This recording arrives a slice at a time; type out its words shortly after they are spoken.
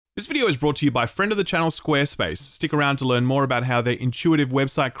This video is brought to you by friend of the channel Squarespace. Stick around to learn more about how their intuitive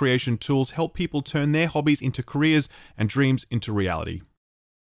website creation tools help people turn their hobbies into careers and dreams into reality.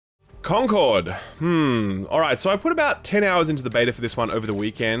 Concord. Alright, so I put about 10 hours into the beta for this one over the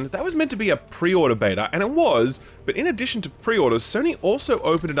weekend. That was meant to be a pre-order beta, and it was, but in addition to pre-orders, Sony also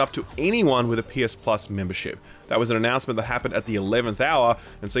opened it up to anyone with a PS Plus membership. That was an announcement that happened at the 11th hour,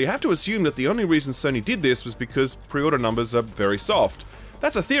 and so you have to assume that the only reason Sony did this was because pre-order numbers are very soft.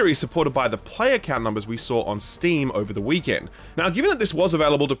 That's a theory supported by the player count numbers we saw on Steam over the weekend. Now, given that this was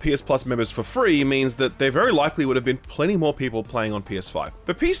available to PS Plus members for free, means that there very likely would have been plenty more people playing on PS5.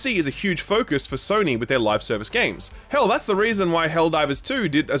 But PC is a huge focus for Sony with their live service games. Hell, that's the reason why Helldivers 2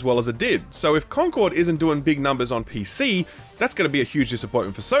 did as well as it did. So if Concord isn't doing big numbers on PC, that's going to be a huge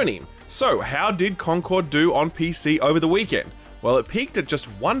disappointment for Sony. So how did Concord do on PC over the weekend? Well, it peaked at just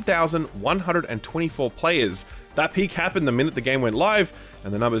 1,124 players. That peak happened the minute the game went live,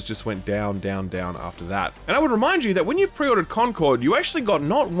 and the numbers just went down, down, down after that. And I would remind you that when you pre-ordered Concord, you actually got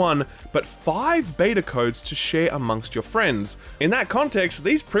not 1, but 5 beta codes to share amongst your friends. In that context,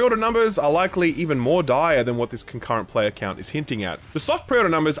 these pre-order numbers are likely even more dire than what this concurrent player count is hinting at. The soft pre-order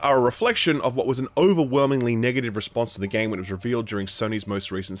numbers are a reflection of what was an overwhelmingly negative response to the game when it was revealed during Sony's most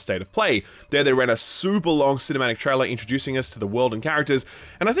recent State of Play. There they ran a super long cinematic trailer introducing us to the world and characters,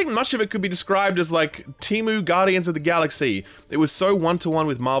 and I think much of it could be described as like Temu Guardians of the Galaxy. It was so one-to-one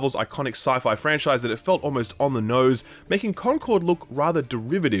with Marvel's iconic sci-fi franchise that it felt almost on the nose, making Concord look rather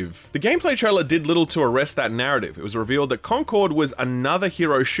derivative. The gameplay trailer did little to arrest that narrative. It was revealed that Concord was another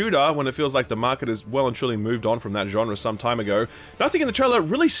hero shooter when it feels like the market has well and truly moved on from that genre some time ago. Nothing in the trailer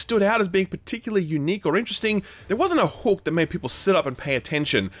really stood out as being particularly unique or interesting. There wasn't a hook that made people sit up and pay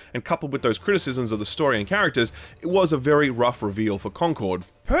attention, and coupled with those criticisms of the story and characters, it was a very rough reveal for Concord.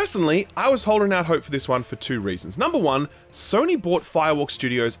 Personally, I was holding out hope for this one for 2 reasons. Number one, Sony bought Firewalk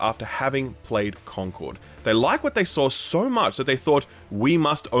Studios after having played Concord. They liked what they saw so much that they thought, we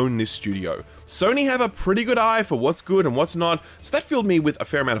must own this studio. Sony have a pretty good eye for what's good and what's not, so that filled me with a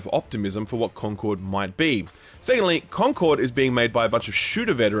fair amount of optimism for what Concord might be. Secondly, Concord is being made by a bunch of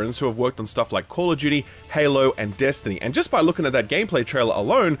shooter veterans who have worked on stuff like Call of Duty, Halo, and Destiny, and just by looking at that gameplay trailer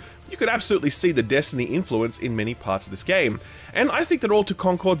alone, you could absolutely see the Destiny influence in many parts of this game. And I think that all to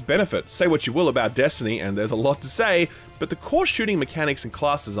Concord's benefit. Say what you will about Destiny, and there's a lot to say, but the core shooting mechanics and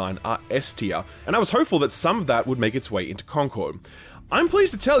class design are S tier, and I was hopeful that some of that would make its way into Concord. I'm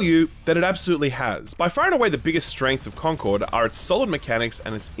pleased to tell you that it absolutely has. By far and away the biggest strengths of Concord are its solid mechanics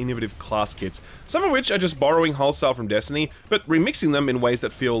and its innovative class kits, some of which are just borrowing wholesale from Destiny, but remixing them in ways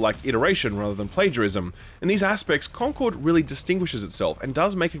that feel like iteration rather than plagiarism. In these aspects, Concord really distinguishes itself and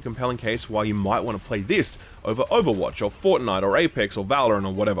does make a compelling case why you might want to play this over Overwatch or Fortnite or Apex or Valorant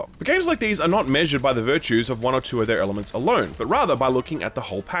or whatever. But games like these are not measured by the virtues of 1 or 2 of their elements alone, but rather by looking at the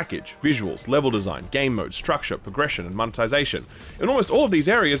whole package: visuals, level design, game mode, structure, progression, and monetization. In almost all of these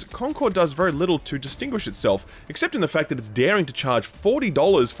areas, Concord does very little to distinguish itself, except in the fact that it's daring to charge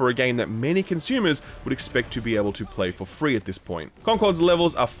 $40 for a game that many consumers would expect to be able to play for free at this point. Concord's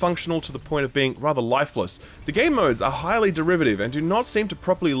levels are functional to the point of being rather lifeless. The game modes are highly derivative and do not seem to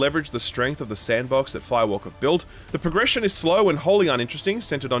properly leverage the strength of the sandbox that Firewalk have built. The progression is slow and wholly uninteresting,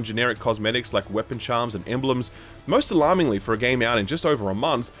 centered on generic cosmetics like weapon charms and emblems. Most alarmingly, for a game out in just over a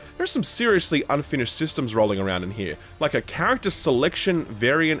month, there are some seriously unfinished systems rolling around in here, like a character selection,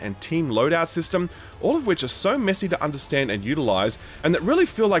 variant, and team loadout system, all of which are so messy to understand and utilize, and that really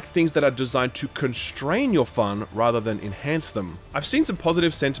feel like things that are designed to constrain your fun rather than enhance them. I've seen some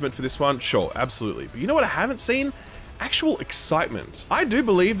positive sentiment for this one, sure, absolutely, but you know what I haven't seen? Actual excitement. I do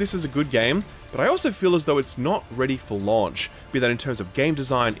believe this is a good game, but I also feel as though it's not ready for launch, be that in terms of game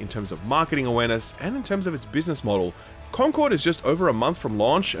design, in terms of marketing awareness, and in terms of its business model. Concord is just over a month from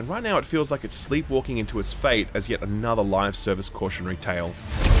launch, and right now it feels like it's sleepwalking into its fate as yet another live service cautionary tale.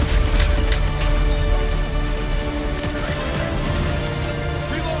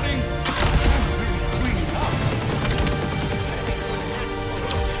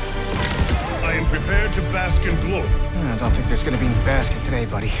 Prepared to bask in glory. I don't think there's gonna be any basket today,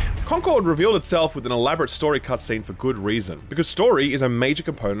 buddy. Concord revealed itself with an elaborate story cutscene for good reason, because story is a major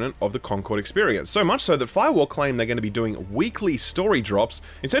component of the Concord experience, so much so that Firewall claim they're going to be doing weekly story drops,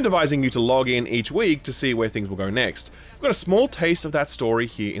 incentivizing you to log in each week to see where things will go next. We've got a small taste of that story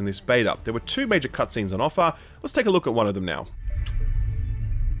here in this beta. There were 2 major cutscenes on offer. Let's take a look at one of them now.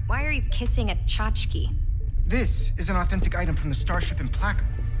 Why are you kissing a tchotchke? This is an authentic item from the Starship Implacable.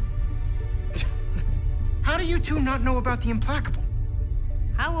 How do you two not know about the Implacable?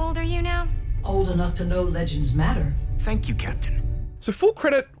 How old are you now? Old enough to know legends matter. Thank you, Captain. So full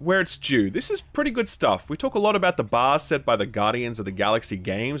credit where it's due, this is pretty good stuff. We talk a lot about the bars set by the Guardians of the Galaxy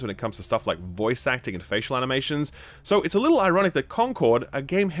games when it comes to stuff like voice acting and facial animations, so it's a little ironic that Concord, a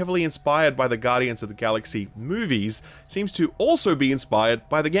game heavily inspired by the Guardians of the Galaxy movies, seems to also be inspired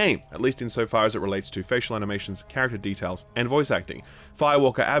by the game, at least insofar as it relates to facial animations, character details, and voice acting.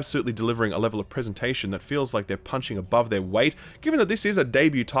 Firewalk are absolutely delivering a level of presentation that feels like they're punching above their weight, given that this is a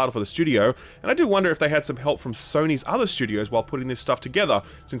debut title for the studio, and I do wonder if they had some help from Sony's other studios while putting this stuff together,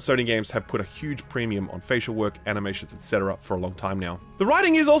 since Sony games have put a huge premium on facial work, animations, etc. for a long time now. The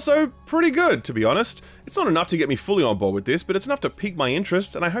writing is also pretty good, to be honest. It's not enough to get me fully on board with this, but it's enough to pique my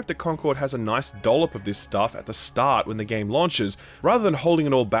interest, and I hope that Concord has a nice dollop of this stuff at the start when the game launches, rather than holding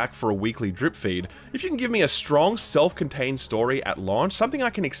it all back for a weekly drip feed. If you can give me a strong, self-contained story at launch, something I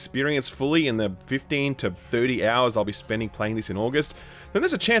can experience fully in the 15 to 30 hours I'll be spending playing this in August, then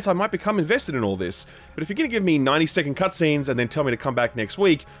there's a chance I might become invested in all this. But if you're going to give me 90-second cutscenes and then tell me to come back next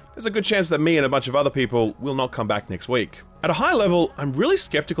week, there's a good chance that me and a bunch of other people will not come back next week. At a high level, I'm really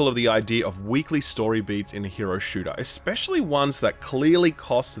skeptical of the idea of weekly story beats in a hero shooter, especially ones that clearly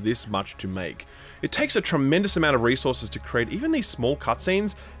cost this much to make. It takes a tremendous amount of resources to create even these small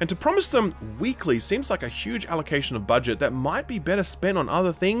cutscenes, and to promise them weekly seems like a huge allocation of budget that might be better spent on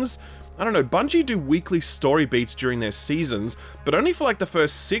other things. I don't know, Bungie do weekly story beats during their seasons, but only for like the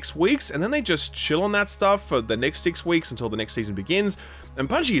first 6 weeks, and then they just chill on that stuff for the next 6 weeks until the next season begins. And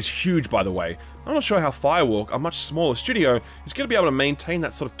Bungie is huge, by the way. I'm not sure how Firewalk, a much smaller studio, is going to be able to maintain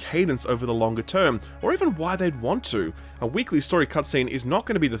that sort of cadence over the longer term, or even why they'd want to. A weekly story cutscene is not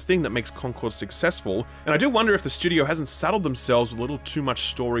going to be the thing that makes Concord successful, and I do wonder if the studio hasn't saddled themselves with a little too much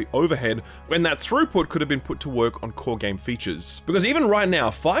story overhead when that throughput could have been put to work on core game features. Because even right now,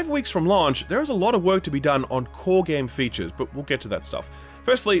 5 weeks from launch, there is a lot of work to be done on core game features, but we'll get to that stuff.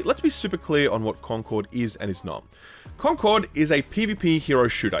 Firstly, let's be super clear on what Concord is and is not. Concord is a PvP hero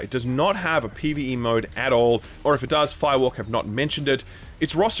shooter. It does not have a PvE mode at all, or if it does, Firewalk have not mentioned it.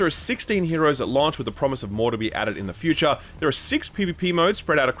 Its roster is 16 heroes at launch with the promise of more to be added in the future. There are 6 PvP modes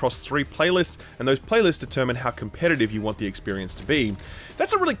spread out across 3 playlists, and those playlists determine how competitive you want the experience to be.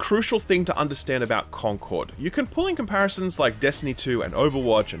 That's a really crucial thing to understand about Concord. You can pull in comparisons like Destiny 2 and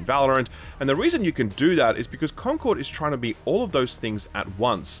Overwatch and Valorant, and the reason you can do that is because Concord is trying to be all of those things at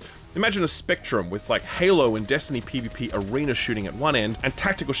once. Imagine a spectrum with like Halo and Destiny PvP arena shooting at one end, and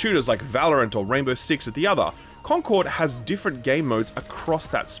tactical shooters like Valorant or Rainbow Six at the other. Concord has different game modes across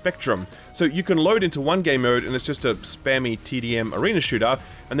that spectrum, so you can load into one game mode and it's just a spammy TDM arena shooter,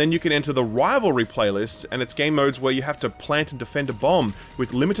 and then you can enter the Rivalry playlist, and it's game modes where you have to plant and defend a bomb,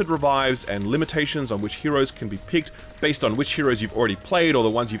 with limited revives and limitations on which heroes can be picked based on which heroes you've already played or the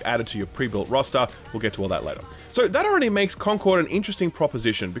ones you've added to your pre-built roster. We'll get to all that later. So that already makes Concord an interesting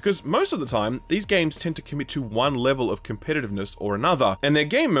proposition, because most of the time, these games tend to commit to one level of competitiveness or another, and their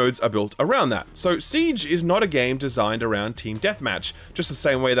game modes are built around that. So Siege is not a game designed around team deathmatch, just the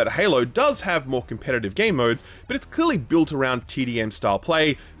same way that Halo does have more competitive game modes, but it's clearly built around TDM style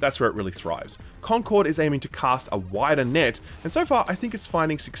play. That's where it really thrives. Concord is aiming to cast a wider net, and so far I think it's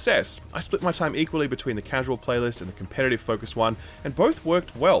finding success. I split my time equally between the casual playlist and the competitive focused one, and both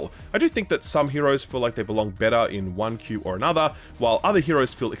worked well. I do think that some heroes feel like they belong better in one queue or another, while other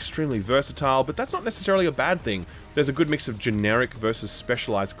heroes feel extremely versatile, but that's not necessarily a bad thing. There's a good mix of generic versus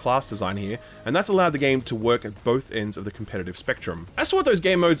specialized class design here, and that's allowed the game to work at both ends of the competitive spectrum. As to what those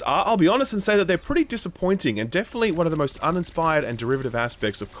game modes are, I'll be honest and say that they're pretty disappointing, and definitely one of the most uninspired and derivative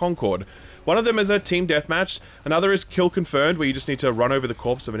aspects of Concord. One of them is a team deathmatch, another is kill confirmed, where you just need to run over the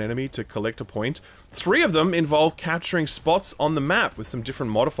corpse of an enemy to collect a point. 3 of them involve capturing spots on the map with some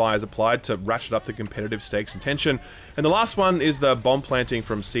different modifiers applied to ratchet up the competitive stakes and tension. And the last one is the bomb planting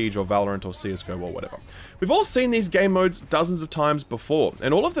from Siege or Valorant or CSGO or whatever. We've all seen these game modes dozens of times before,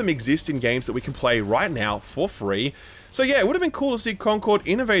 and all of them exist in games that we can play right now for free. So yeah, it would have been cool to see Concord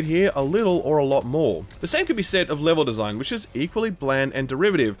innovate here a little or a lot more. The same could be said of level design, which is equally bland and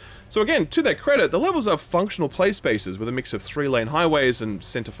derivative. So again, to their credit, the levels are functional play spaces with a mix of 3-lane highways and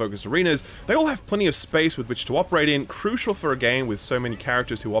center-focused arenas. They all have plenty of space with which to operate in, crucial for a game with so many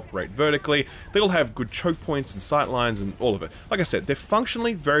characters who operate vertically. They all have good choke points and sightlines and all of it. Like I said, they're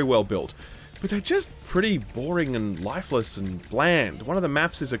functionally very well built. But they're just pretty boring and lifeless and bland. One of the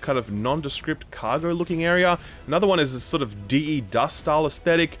maps is a kind of nondescript cargo-looking area. Another one is a sort of DE Dust style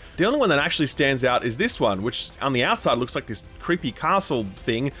aesthetic. The only one that actually stands out is this one, which on the outside looks like this creepy castle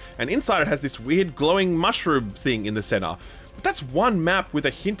thing, and inside it has this weird glowing mushroom thing in the center. But that's one map with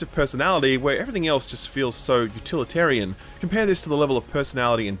a hint of personality where everything else just feels so utilitarian. Compare this to the level of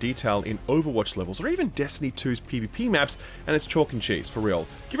personality and detail in Overwatch levels, or even Destiny 2's PvP maps, and it's chalk and cheese, for real.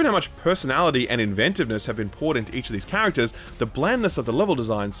 Given how much personality and inventiveness have been poured into each of these characters, the blandness of the level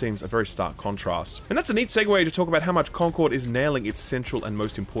design seems a very stark contrast. And that's a neat segue to talk about how much Concord is nailing its central and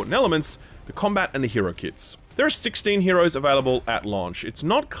most important elements, the combat and the hero kits. There are 16 heroes available at launch. It's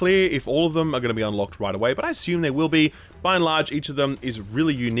not clear if all of them are going to be unlocked right away, but I assume they will be. By and large, each of them is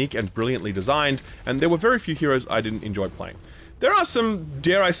really unique and brilliantly designed, and there were very few heroes I didn't enjoy playing. There are some,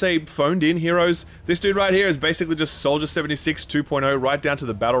 dare I say, phoned-in heroes. This dude right here is basically just Soldier 76 2.0, right down to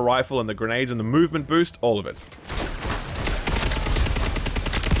the battle rifle and the grenades and the movement boost, all of it.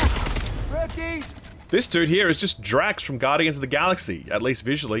 Rookies! This dude here is just Drax from Guardians of the Galaxy, at least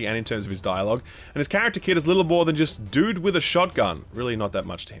visually and in terms of his dialogue, and his character kit is little more than just dude with a shotgun. Really not that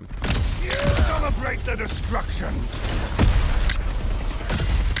much to him. You celebrate the destruction!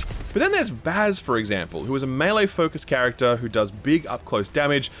 But then there's Baz, for example, who is a melee-focused character who does big up-close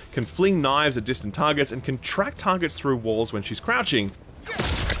damage, can fling knives at distant targets, and can track targets through walls when she's crouching.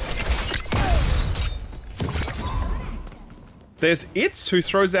 There's Itz, who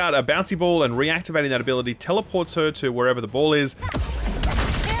throws out a bouncy ball and reactivating that ability teleports her to wherever the ball is.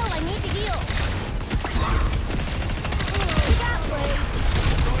 I need to heal.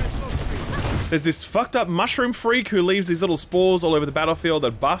 There's this fucked up mushroom freak who leaves these little spores all over the battlefield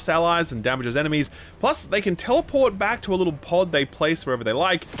that buffs allies and damages enemies. Plus, they can teleport back to a little pod they place wherever they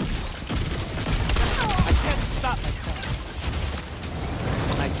like. I can't stop myself.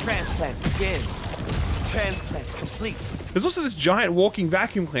 My transplant begins. Transplant complete. There's also this giant walking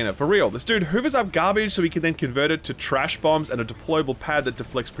vacuum cleaner, for real. This dude hoovers up garbage so he can then convert it to trash bombs and a deployable pad that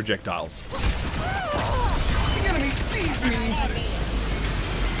deflects projectiles. The enemy sees me!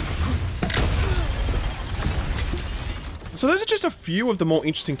 So those are just a few of the more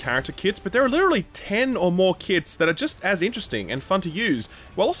interesting character kits, but there are literally 10 or more kits that are just as interesting and fun to use,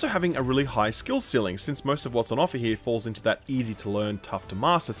 while also having a really high skill ceiling, since most of what's on offer here falls into that easy to learn, tough to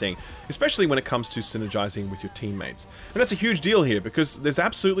master thing, especially when it comes to synergizing with your teammates. And that's a huge deal here, because there's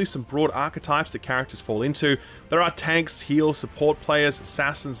absolutely some broad archetypes that characters fall into. There are tanks, heal, support players,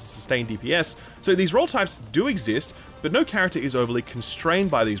 assassins, and sustained DPS, so these role types do exist, but no character is overly constrained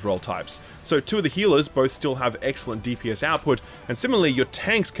by these role types. So two of the healers both still have excellent DPS output, and similarly your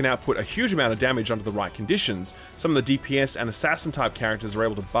tanks can output a huge amount of damage under the right conditions. Some of the DPS and assassin type characters are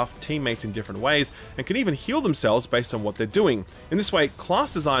able to buff teammates in different ways, and can even heal themselves based on what they're doing. In this way,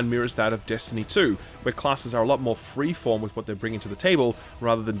 class design mirrors that of Destiny 2, where classes are a lot more freeform with what they're bringing to the table,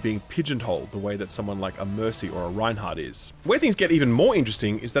 rather than being pigeonholed the way that someone like a Mercy or a Reinhardt is. Where things get even more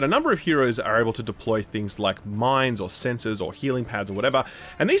interesting is that a number of heroes are able to deploy things like mines or sensors or healing pads or whatever,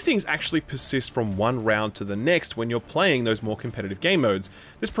 and these things actually persist from one round to the next when you're playing those more competitive game modes.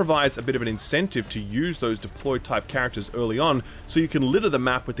 This provides a bit of an incentive to use those deployed type characters early on, so you can litter the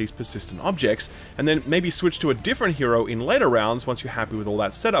map with these persistent objects, and then maybe switch to a different hero in later rounds once you're happy with all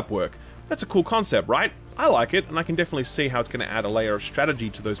that setup work. That's a cool concept, right? I like it, and I can definitely see how it's going to add a layer of strategy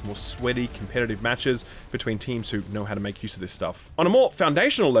to those more sweaty, competitive matches between teams who know how to make use of this stuff. On a more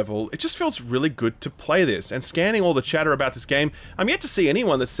foundational level, it just feels really good to play this, and scanning all the chatter about this game, I'm yet to see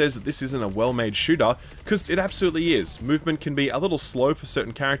anyone that says that this isn't a well-made shooter, because it absolutely is. Movement can be a little slow for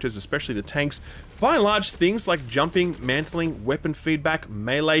certain characters, especially the tanks. By and large, things like jumping, mantling, weapon feedback,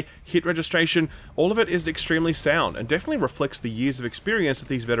 melee, hit registration, all of it is extremely sound, and definitely reflects the years of experience that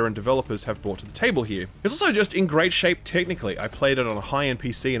these veteran developers have brought to the table here. It's also just in great shape technically. I played it on a high-end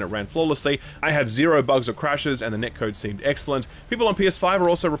PC and it ran flawlessly. I had zero bugs or crashes and the netcode seemed excellent. People on PS5 are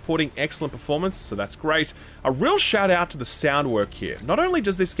also reporting excellent performance, so that's great. A real shout out to the sound work here. Not only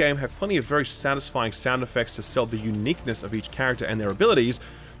does this game have plenty of very satisfying sound effects to sell the uniqueness of each character and their abilities,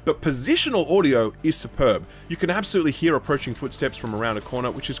 but positional audio is superb. You can absolutely hear approaching footsteps from around a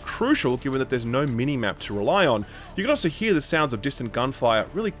corner, which is crucial given that there's no mini-map to rely on. You can also hear the sounds of distant gunfire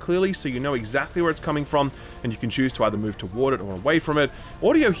really clearly, so you know exactly where it's coming from, and you can choose to either move toward it or away from it.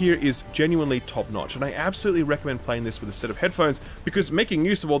 Audio here is genuinely top-notch, and I absolutely recommend playing this with a set of headphones, because making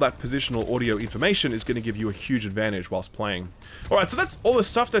use of all that positional audio information is going to give you a huge advantage whilst playing. Alright, so that's all the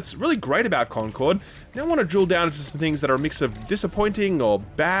stuff that's really great about Concord. Now I want to drill down into some things that are a mix of disappointing or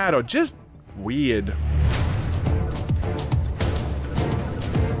bad or just weird.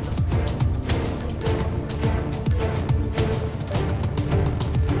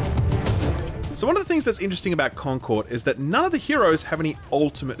 So one of the things that's interesting about Concord is that none of the heroes have any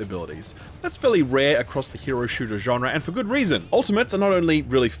ultimate abilities. That's fairly rare across the hero shooter genre, and for good reason. Ultimates are not only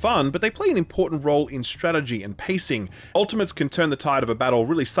really fun, but they play an important role in strategy and pacing. Ultimates can turn the tide of a battle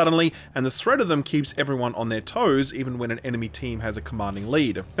really suddenly, and the threat of them keeps everyone on their toes, even when an enemy team has a commanding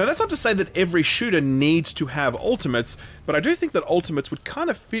lead. Now that's not to say that every shooter needs to have ultimates, but I do think that ultimates would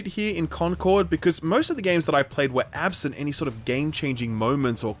kind of fit here in Concord, because most of the games that I played were absent any sort of game-changing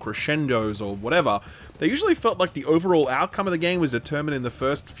moments or crescendos or whatever. They usually felt like the overall outcome of the game was determined in the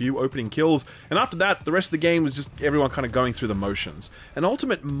first few opening kills, and after that, the rest of the game was just everyone kind of going through the motions. An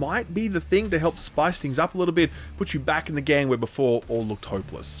ultimate might be the thing to help spice things up a little bit, put you back in the game where before all looked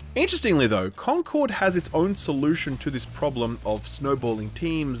hopeless. Interestingly though, Concord has its own solution to this problem of snowballing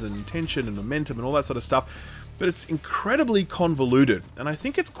teams and tension and momentum and all that sort of stuff, but it's incredibly convoluted, and I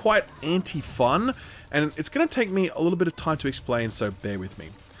think it's quite anti-fun, and it's going to take me a little bit of time to explain, so bear with me.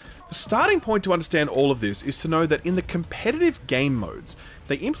 The starting point to understand all of this is to know that in the competitive game modes,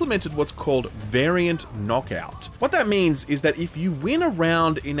 they implemented what's called variant knockout. What that means is that if you win a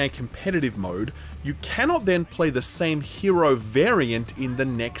round in a competitive mode, you cannot then play the same hero variant in the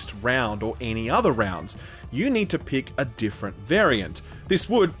next round or any other rounds. You need to pick a different variant. This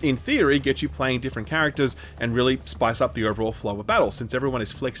would, in theory, get you playing different characters and really spice up the overall flow of battle, since everyone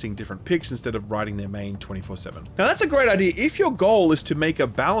is flexing different picks instead of riding their main 24/7. Now that's a great idea if your goal is to make a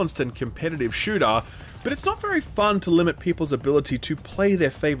balanced and competitive shooter, but it's not very fun to limit people's ability to play their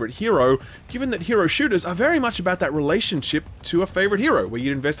favorite hero, given that hero shooters are very much about that relationship to a favorite hero, where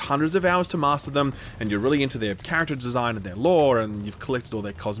you invest hundreds of hours to master them, and you're really into their character design and their lore, and you've collected all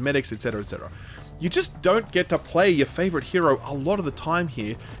their cosmetics, etc, etc. You just don't get to play your favorite hero a lot of the time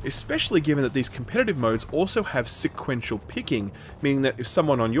here, especially given that these competitive modes also have sequential picking, meaning that if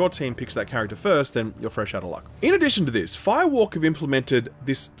someone on your team picks that character first, then you're fresh out of luck. In addition to this, Firewalk have implemented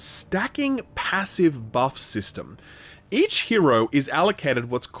this stacking passive buff system. Each hero is allocated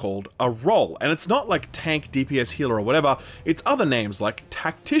what's called a role, and it's not like tank, DPS, healer, or whatever, it's other names like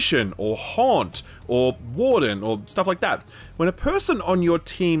tactician, or haunt, or warden, or stuff like that. When a person on your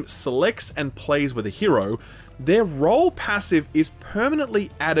team selects and plays with a hero, their role passive is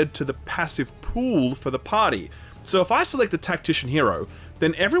permanently added to the passive pool for the party. So if I select the tactician hero,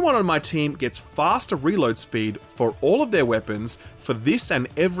 then everyone on my team gets faster reload speed for all of their weapons for this and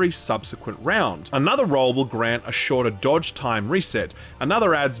every subsequent round. Another role will grant a shorter dodge time reset,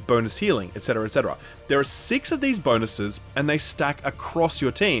 another adds bonus healing, etc, etc. There are 6 of these bonuses, and they stack across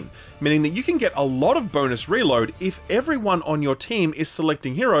your team, meaning that you can get a lot of bonus reload if everyone on your team is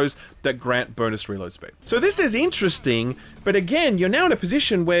selecting heroes that grant bonus reload speed. So this is interesting, but again, you're now in a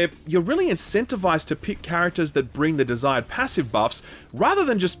position where you're really incentivized to pick characters that bring the desired passive buffs, rather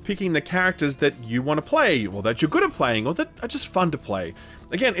than just picking the characters that you want to play, or that you're good at playing, or that are just fun to play.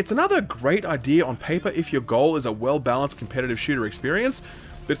 Again, it's another great idea on paper if your goal is a well-balanced competitive shooter experience,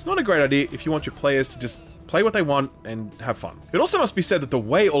 but it's not a great idea if you want your players to just play what they want and have fun. It also must be said that the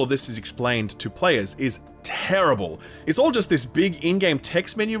way all of this is explained to players is terrible. It's all just this big in-game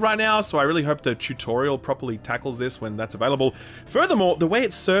text menu right now, so I really hope the tutorial properly tackles this when that's available. Furthermore, the way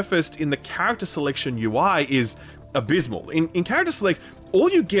it's surfaced in the character selection UI is abysmal. In character select, all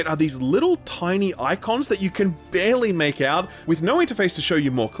you get are these little tiny icons that you can barely make out, with no interface to show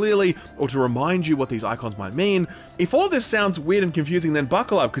you more clearly or to remind you what these icons might mean. If all of this sounds weird and confusing, then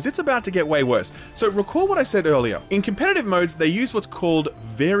buckle up, because it's about to get way worse. So recall what I said earlier. In competitive modes, they use what's called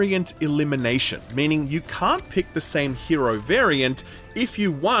variant elimination, meaning you can't pick the same hero variant if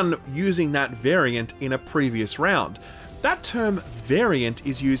you won using that variant in a previous round. That term variant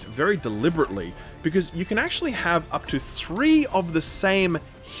is used very deliberately, because you can actually have up to 3 of the same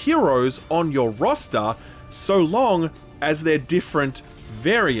heroes on your roster, so long as they're different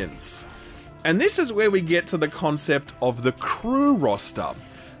variants. And this is where we get to the concept of the crew roster.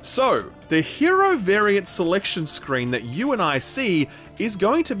 So, the hero variant selection screen that you and I see is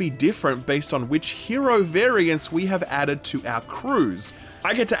going to be different based on which hero variants we have added to our crews.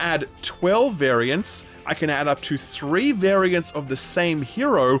 I get to add 12 variants, I can add up to 3 variants of the same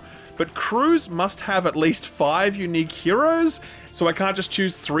hero, but crews must have at least 5 unique heroes, so I can't just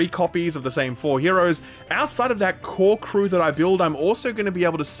choose 3 copies of the same 4 heroes. Outside of that core crew that I build, I'm also going to be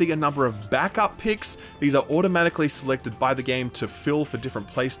able to see a number of backup picks. These are automatically selected by the game to fill for different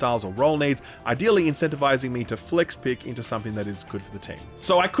playstyles or role needs, ideally incentivizing me to flex pick into something that is good for the team.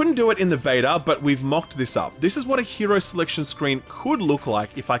 So I couldn't do it in the beta, but we've mocked this up. This is what a hero selection screen could look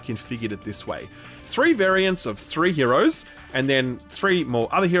like if I configured it this way. 3 variants of 3 heroes, and then 3 more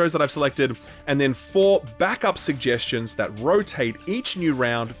other heroes that I've selected, and then 4 backup suggestions that rotate each new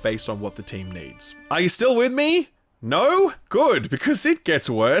round based on what the team needs. Are you still with me? No? Good, because it gets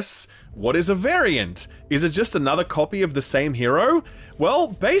worse. What is a variant? Is it just another copy of the same hero? Well,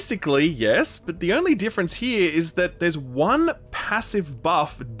 basically, yes, but the only difference here is that there's one passive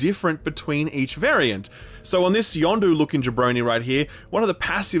buff different between each variant. So on this Yondu looking jabroni right here, one of the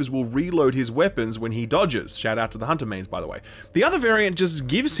passives will reload his weapons when he dodges. Shout out to the hunter mains, by the way. The other variant just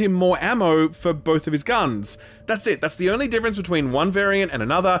gives him more ammo for both of his guns. That's it. That's the only difference between one variant and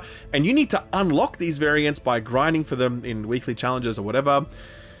another, and you need to unlock these variants by grinding for them in weekly challenges or whatever.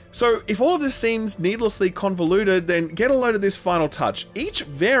 So if all of this seems needlessly convoluted, then get a load of this final touch. Each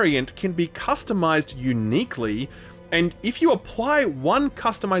variant can be customized uniquely, and if you apply one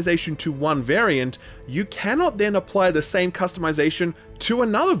customization to one variant, you cannot then apply the same customization to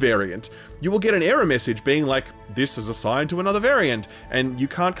another variant. You will get an error message being like, this is assigned to another variant, and you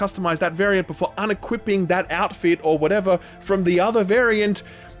can't customize that variant before unequipping that outfit or whatever from the other variant.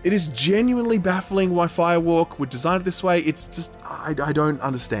 It is genuinely baffling why Firewalk would design it this way. It's just, I don't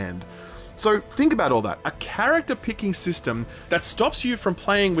understand. So think about all that. A character picking system that stops you from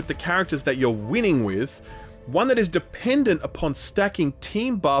playing with the characters that you're winning with, one that is dependent upon stacking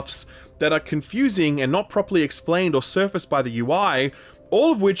team buffs that are confusing and not properly explained or surfaced by the UI,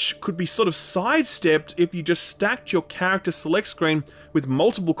 all of which could be sort of sidestepped if you just stacked your character select screen with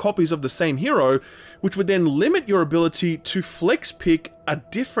multiple copies of the same hero, which would then limit your ability to flex pick a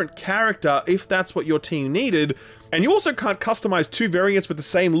different character if that's what your team needed. And you also can't customize two variants with the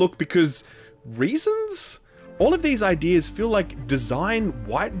same look because reasons? All of these ideas feel like design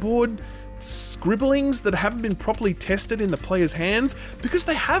whiteboard scribblings that haven't been properly tested in the player's hands, because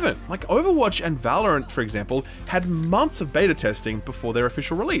they haven't. Like Overwatch and Valorant, for example, had months of beta testing before their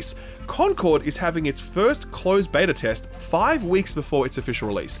official release. Concord is having its first closed beta test 5 weeks before its official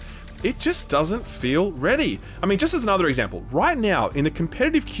release. It just doesn't feel ready. I mean, just as another example, right now in the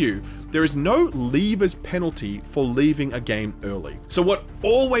competitive queue, there is no leavers penalty for leaving a game early. So what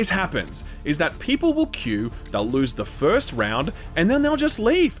always happens is that people will queue, they'll lose the first round, and then they'll just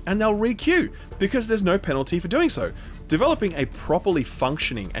leave and they'll re-queue because there's no penalty for doing so. Developing a properly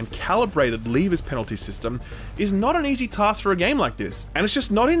functioning and calibrated leavers penalty system is not an easy task for a game like this, and it's just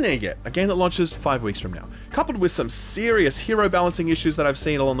not in there yet, a game that launches 5 weeks from now. Coupled with some serious hero balancing issues that I've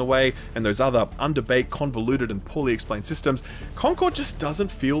seen along the way, and those other undebate, convoluted, and poorly explained systems, Concord just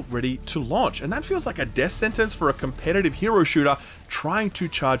doesn't feel ready to launch, and that feels like a death sentence for a competitive hero shooter trying to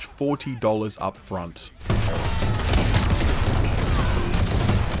charge $40 up front.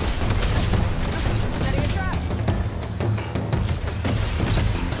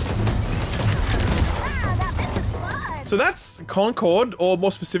 So that's Concord, or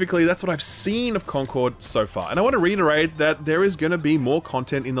more specifically, that's what I've seen of Concord so far. And I want to reiterate that there is going to be more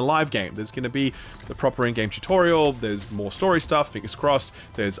content in the live game. There's going to be the proper in-game tutorial, there's more story stuff, fingers crossed,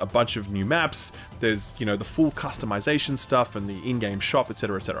 there's a bunch of new maps, there's, you know, the full customization stuff and the in-game shop,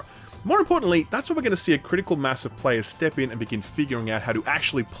 etc, etc. More importantly, that's where we're going to see a critical mass of players step in and begin figuring out how to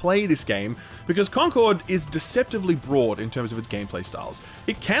actually play this game, because Concord is deceptively broad in terms of its gameplay styles.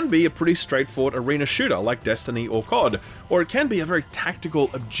 It can be a pretty straightforward arena shooter like Destiny or COD, or it can be a very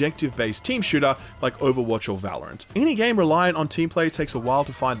tactical, objective-based team shooter like Overwatch or Valorant. Any game reliant on team play takes a while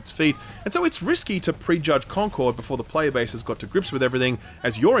to find its feet, and so it's risky to prejudge Concord before the player base has got to grips with everything,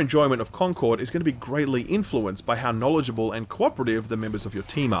 as your enjoyment of Concord is going to be greatly influenced by how knowledgeable and cooperative the members of your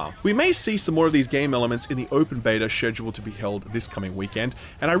team are. We may see some more of these game elements in the open beta scheduled to be held this coming weekend,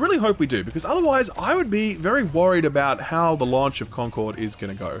 and I really hope we do, because otherwise I would be very worried about how the launch of Concord is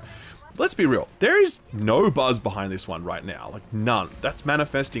going to go. Let's be real, there is no buzz behind this one right now, like none. That's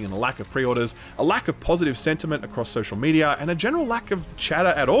manifesting in a lack of pre-orders, a lack of positive sentiment across social media, and a general lack of chatter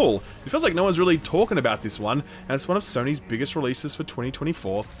at all. It feels like no one's really talking about this one, and it's one of Sony's biggest releases for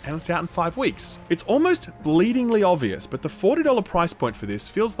 2024, and it's out in 5 weeks. It's almost bleedingly obvious, but the $40 price point for this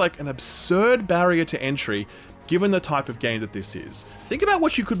feels like an absurd barrier to entry given the type of game that this is. Think about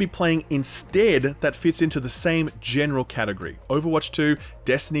what you could be playing instead that fits into the same general category. Overwatch 2,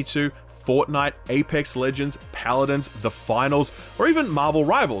 Destiny 2, Fortnite, Apex Legends, Paladins, The Finals, or even Marvel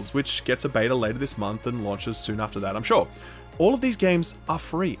Rivals, which gets a beta later this month and launches soon after that, I'm sure. All of these games are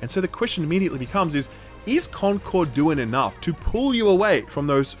free, and so the question immediately becomes is Concord doing enough to pull you away from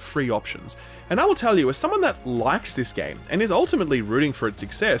those free options? And I will tell you, as someone that likes this game and is ultimately rooting for its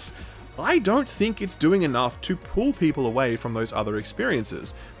success, I don't think it's doing enough to pull people away from those other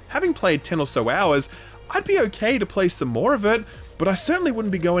experiences. Having played 10 or so hours, I'd be okay to play some more of it, but I certainly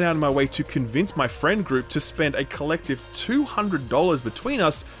wouldn't be going out of my way to convince my friend group to spend a collective $200 between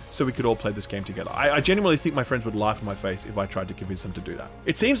us so we could all play this game together. I genuinely think my friends would laugh in my face if I tried to convince them to do that.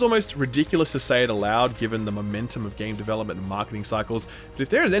 It seems almost ridiculous to say it aloud given the momentum of game development and marketing cycles, but if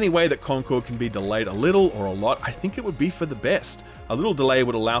there is any way that Concord can be delayed a little or a lot, I think it would be for the best. A little delay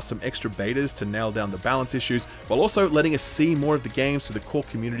would allow some extra betas to nail down the balance issues, while also letting us see more of the game so the core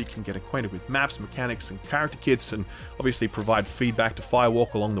community can get acquainted with maps, mechanics, and character kits, and obviously provide feedback to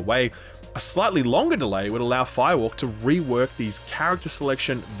Firewalk along the way. A slightly longer delay would allow Firewalk to rework these character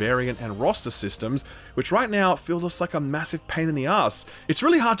selection, variant, and roster systems, which right now feel just like a massive pain in the ass. It's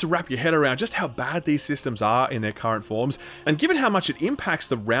really hard to wrap your head around just how bad these systems are in their current forms, and given how much it impacts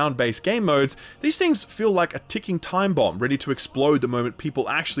the round-based game modes, these things feel like a ticking time bomb ready to explode the moment people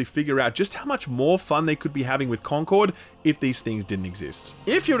actually figure out just how much more fun they could be having with Concord if these things didn't exist.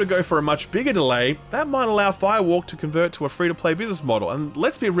 If you were to go for a much bigger delay, that might allow Firewalk to convert to a free-to-play business model, and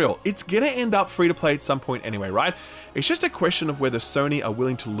let's be real, it's gonna end up free-to-play at some point anyway, right? It's just a question of whether Sony are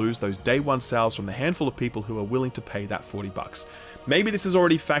willing to lose those day one sales from the handful of people who are willing to pay that $40. Maybe this is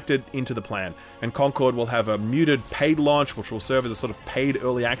already factored into the plan, and Concord will have a muted paid launch, which will serve as a sort of paid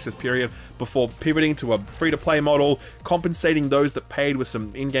early access period before pivoting to a free-to-play model, compensating those that paid with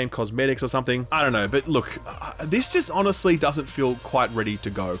some in-game cosmetics or something. I don't know, but look, this just honestly doesn't feel quite ready to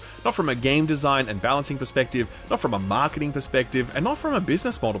go. Not from a game design and balancing perspective, not from a marketing perspective, and not from a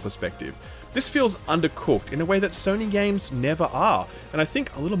business model perspective. This feels undercooked in a way that Sony games never are, and I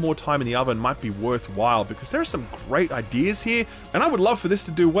think a little more time in the oven might be worthwhile because there are some great ideas here, and I would love for this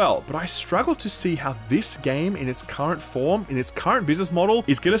to do well, but I struggle to see how this game in its current form, in its current business model,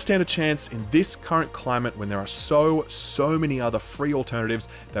 is going to stand a chance in this current climate when there are so many other free alternatives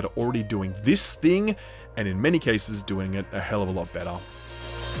that are already doing this thing, and in many cases doing it a hell of a lot better.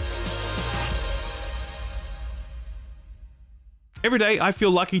 Every day, I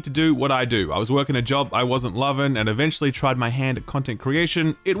feel lucky to do what I do. I was working a job I wasn't loving and eventually tried my hand at content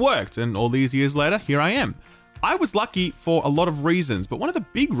creation. It worked, and all these years later, here I am. I was lucky for a lot of reasons, but one of the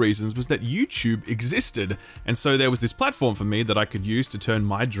big reasons was that YouTube existed, and so there was this platform for me that I could use to turn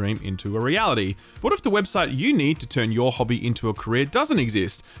my dream into a reality. What if the website you need to turn your hobby into a career doesn't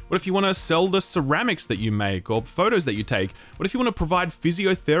exist? What if you want to sell the ceramics that you make or photos that you take? What if you want to provide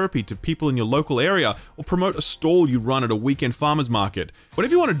physiotherapy to people in your local area or promote a stall you run at a weekend farmer's market?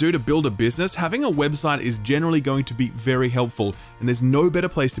 Whatever you want to do to build a business, having a website is generally going to be very helpful, and there's no better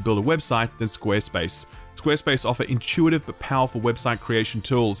place to build a website than Squarespace. Squarespace offer intuitive but powerful website creation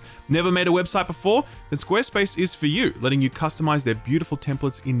tools. Never made a website before? Then Squarespace is for you, letting you customize their beautiful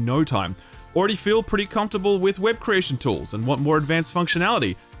templates in no time. Already feel pretty comfortable with web creation tools and want more advanced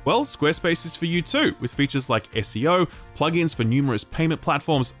functionality? Well, Squarespace is for you too, with features like SEO, plugins for numerous payment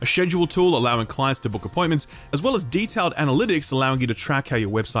platforms, a schedule tool allowing clients to book appointments, as well as detailed analytics allowing you to track how your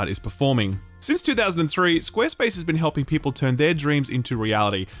website is performing. Since 2003, Squarespace has been helping people turn their dreams into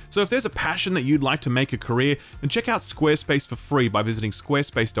reality. So if there's a passion that you'd like to make a career, then check out Squarespace for free by visiting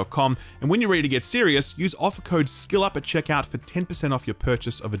squarespace.com. And when you're ready to get serious, use offer code SKILLUP at checkout for 10% off your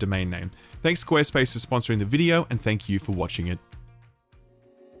purchase of a domain name. Thanks Squarespace for sponsoring the video, and thank you for watching it.